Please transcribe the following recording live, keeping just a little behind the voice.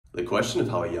The question of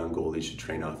how a young goalie should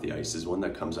train off the ice is one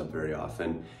that comes up very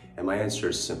often, and my answer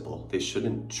is simple. They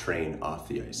shouldn't train off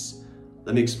the ice.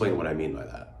 Let me explain what I mean by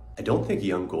that. I don't think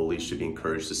young goalies should be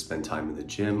encouraged to spend time in the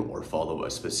gym or follow a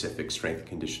specific strength and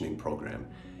conditioning program.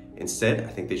 Instead, I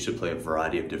think they should play a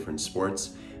variety of different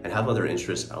sports and have other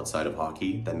interests outside of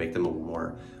hockey that make them a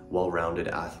more well-rounded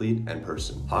athlete and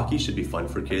person. Hockey should be fun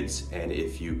for kids, and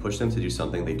if you push them to do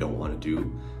something they don't want to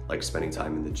do, like spending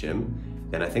time in the gym,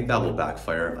 then I think that will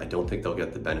backfire. I don't think they'll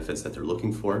get the benefits that they're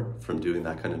looking for from doing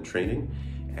that kind of training.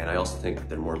 And I also think that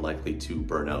they're more likely to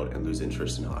burn out and lose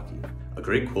interest in hockey. A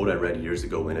great quote I read years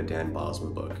ago in a Dan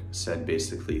Bosma book said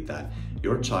basically that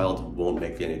your child won't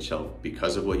make the NHL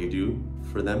because of what you do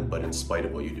for them, but in spite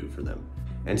of what you do for them.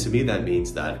 And to me, that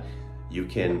means that you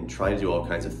can try to do all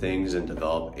kinds of things and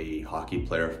develop a hockey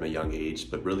player from a young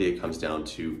age, but really it comes down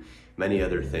to many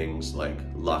other things like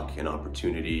luck and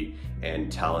opportunity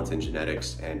and talent and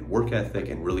genetics and work ethic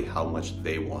and really how much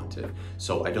they want it.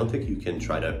 So I don't think you can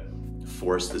try to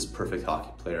force this perfect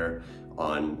hockey player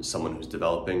on someone who's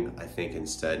developing. I think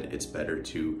instead it's better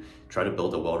to try to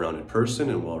build a well-rounded person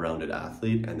and well-rounded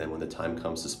athlete, and then when the time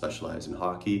comes to specialize in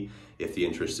hockey, if the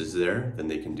interest is there, then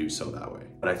they can do so that way.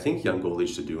 What I think young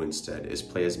goalies should do instead is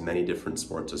play as many different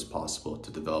sports as possible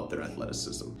to develop their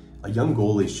athleticism. A young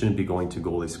goalie shouldn't be going to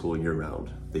goalie school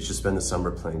year-round. They should spend the summer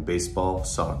playing baseball,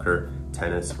 soccer,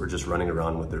 tennis, or just running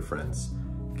around with their friends.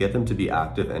 Get them to be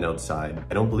active and outside.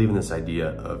 I don't believe in this idea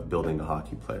of building a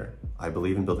hockey player. I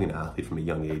believe in building an athlete from a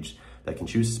young age that can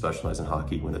choose to specialize in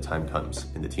hockey when the time comes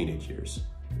in the teenage years.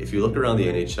 If you look around the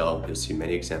NHL, you'll see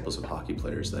many examples of hockey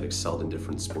players that excelled in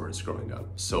different sports growing up.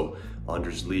 So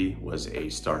Anders Lee was a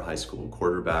star high school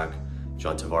quarterback.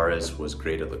 John Tavares was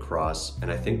great at lacrosse.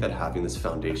 And I think that having this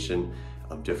foundation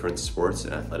of different sports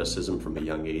and athleticism from a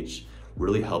young age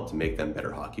really helped to make them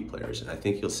better hockey players. And I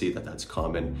think you'll see that that's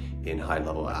common in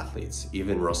high-level athletes.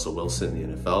 Even Russell Wilson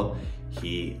in the NFL,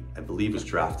 he, I believe, was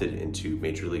drafted into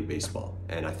Major League Baseball.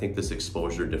 And I think this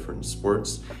exposure to different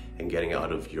sports and getting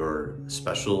out of your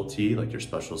specialty, like your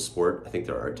special sport, I think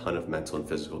there are a ton of mental and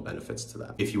physical benefits to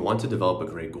that. If you want to develop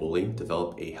a great goalie,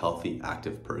 develop a healthy,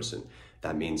 active person.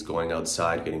 That means going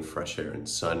outside, getting fresh air and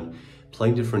sun,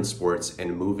 playing different sports,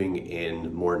 and moving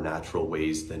in more natural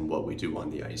ways than what we do on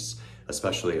the ice,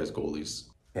 especially as goalies.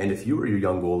 And if you or your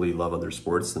young goalie love other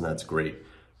sports, then that's great.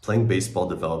 Playing baseball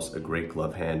develops a great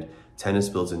glove hand, tennis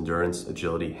builds endurance,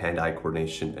 agility, hand-eye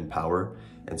coordination, and power,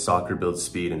 and soccer builds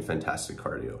speed and fantastic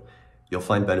cardio. You'll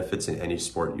find benefits in any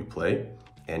sport you play,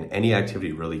 and any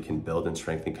activity really can build and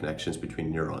strengthen connections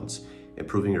between neurons,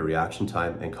 improving your reaction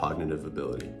time and cognitive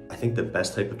ability. I think the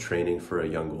best type of training for a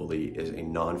young goalie is a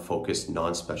non-focused,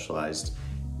 non-specialized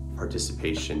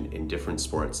participation in different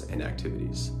sports and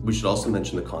activities. We should also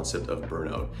mention the concept of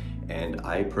burnout. And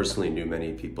I personally knew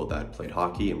many people that played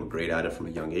hockey and were great at it from a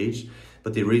young age,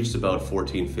 but they reached about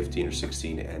 14, 15, or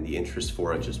 16 and the interest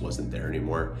for it just wasn't there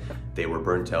anymore. They were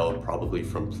burnt out probably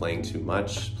from playing too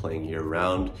much, playing year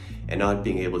round, and not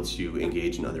being able to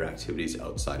engage in other activities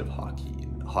outside of hockey.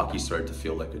 And hockey started to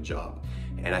feel like a job.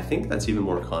 And I think that's even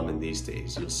more common these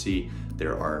days. You'll see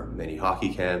there are many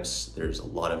hockey camps, there's a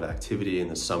lot of activity in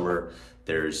the summer,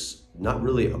 there's not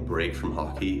really a break from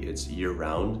hockey, it's year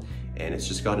round, and it's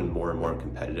just gotten more and more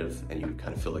competitive, and you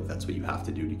kind of feel like that's what you have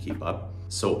to do to keep up.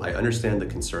 So I understand the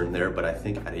concern there, but I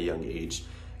think at a young age,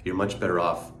 you're much better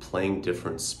off playing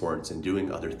different sports and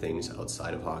doing other things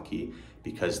outside of hockey,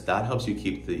 because that helps you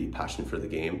keep the passion for the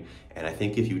game. And I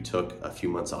think if you took a few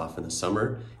months off in the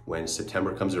summer, when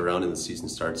September comes around and the season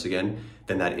starts again,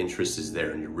 then that interest is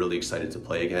there and you're really excited to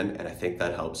play again. And I think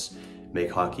that helps make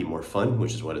hockey more fun,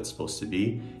 which is what it's supposed to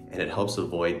be. And it helps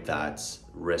avoid that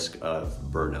risk of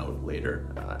burnout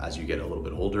later as you get a little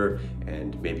bit older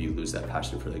and maybe you lose that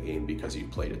passion for the game because you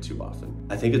played it too often.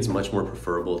 I think it's much more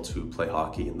preferable to play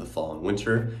hockey in the fall and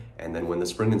winter, and then when the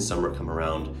spring and summer come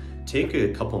around, take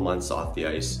a couple months off the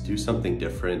ice, do something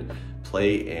different,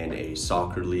 play in a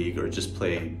soccer league or just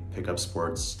play pickup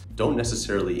sports. Don't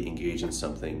necessarily engage in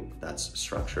something that's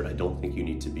structured. I don't think you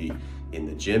need to be in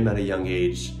the gym at a young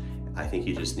age. I think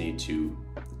you just need to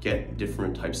get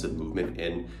different types of movement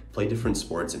in, play different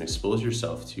sports, and expose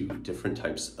yourself to different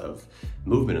types of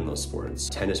movement in those sports.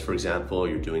 Tennis, for example,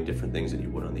 you're doing different things than you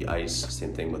would on the ice.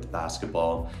 Same thing with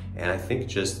basketball. And I think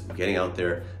just getting out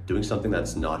there, doing something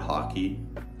that's not hockey,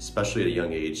 especially at a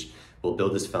young age, will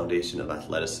build this foundation of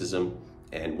athleticism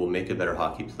and will make a better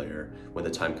hockey player when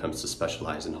the time comes to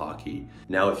specialize in hockey.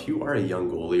 Now, if you are a young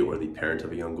goalie or the parent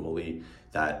of a young goalie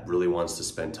that really wants to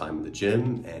spend time in the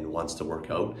gym and wants to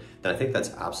work out, then I think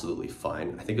that's absolutely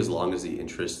fine. I think as long as the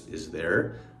interest is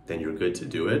there, then you're good to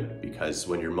do it, because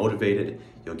when you're motivated,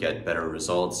 you'll get better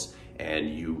results and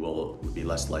you will be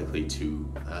less likely to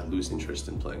lose interest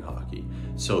in playing hockey.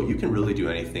 So you can really do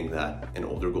anything that an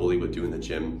older goalie would do in the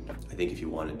gym. I think if you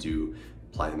want to do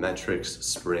plyometrics,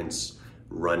 sprints,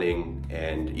 running,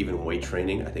 and even weight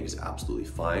training, I think is absolutely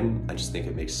fine. I just think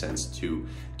it makes sense to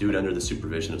do it under the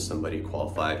supervision of somebody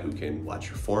qualified who can watch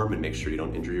your form and make sure you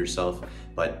don't injure yourself.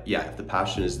 But yeah, if the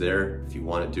passion is there, if you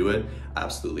want to do it,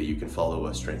 absolutely, you can follow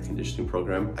a strength conditioning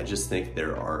program. I just think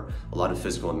there are a lot of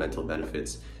physical and mental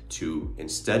benefits to,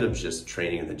 instead of just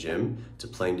training in the gym, to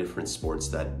playing different sports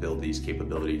that build these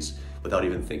capabilities without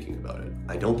even thinking about it.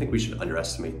 I don't think we should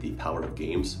underestimate the power of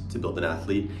games to build an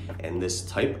athlete, and this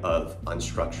type of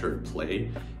unstructured play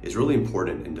is really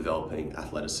important in developing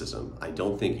athleticism. I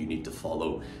don't think you need to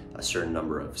follow a certain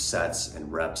number of sets and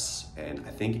reps, and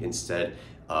I think instead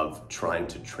of trying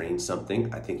to train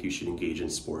something, I think you should engage in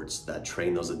sports that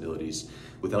train those abilities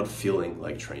without feeling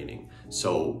like training.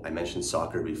 So I mentioned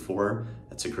soccer before.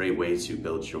 That's a great way to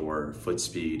build your foot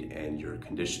speed and your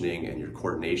conditioning and your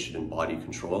coordination and body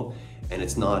control. And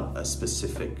it's not a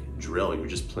specific drill. You're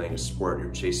just playing a sport,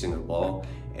 you're chasing a ball,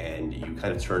 and you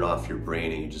kind of turn off your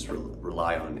brain and you just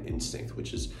rely on instinct,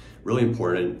 which is really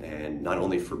important, and not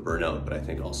only for burnout, but I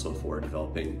think also for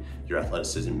developing your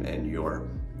athleticism and your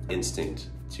instinct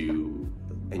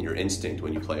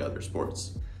when you play other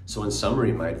sports. So in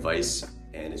summary, my advice,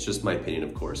 and it's just my opinion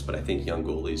of course, but I think young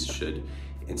goalies should,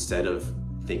 instead of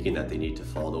thinking that they need to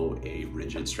follow a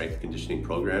rigid strength conditioning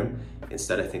program,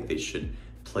 instead I think they should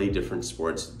play different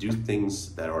sports, do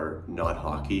things that are not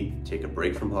hockey, take a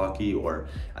break from hockey, or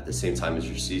at the same time as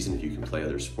your season, if you can play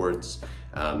other sports,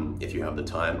 if you have the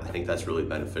time, I think that's really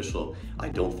beneficial. I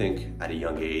don't think at a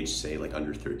young age, say like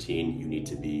under 13, you need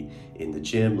to be in the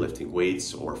gym lifting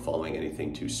weights or following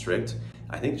anything too strict.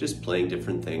 I think just playing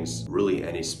different things, really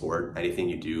any sport, anything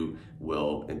you do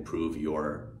will improve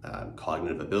your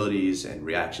cognitive abilities and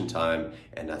reaction time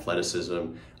and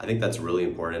athleticism. I think that's really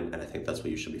important, and I think that's what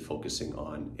you should be focusing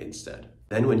on instead.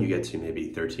 Then when you get to maybe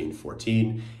 13,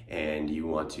 14, and you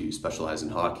want to specialize in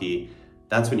hockey,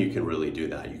 that's when you can really do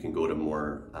that. You can go to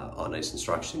more on-ice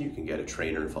instruction, you can get a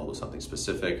trainer and follow something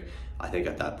specific. I think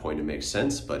at that point it makes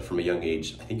sense, but from a young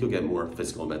age, I think you'll get more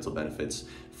physical and mental benefits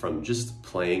from just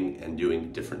playing and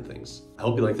doing different things. I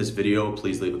hope you like this video.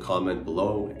 Please leave a comment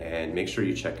below and make sure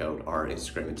you check out our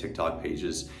Instagram and TikTok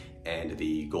pages and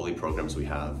the goalie programs we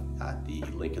have at the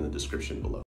link in the description below.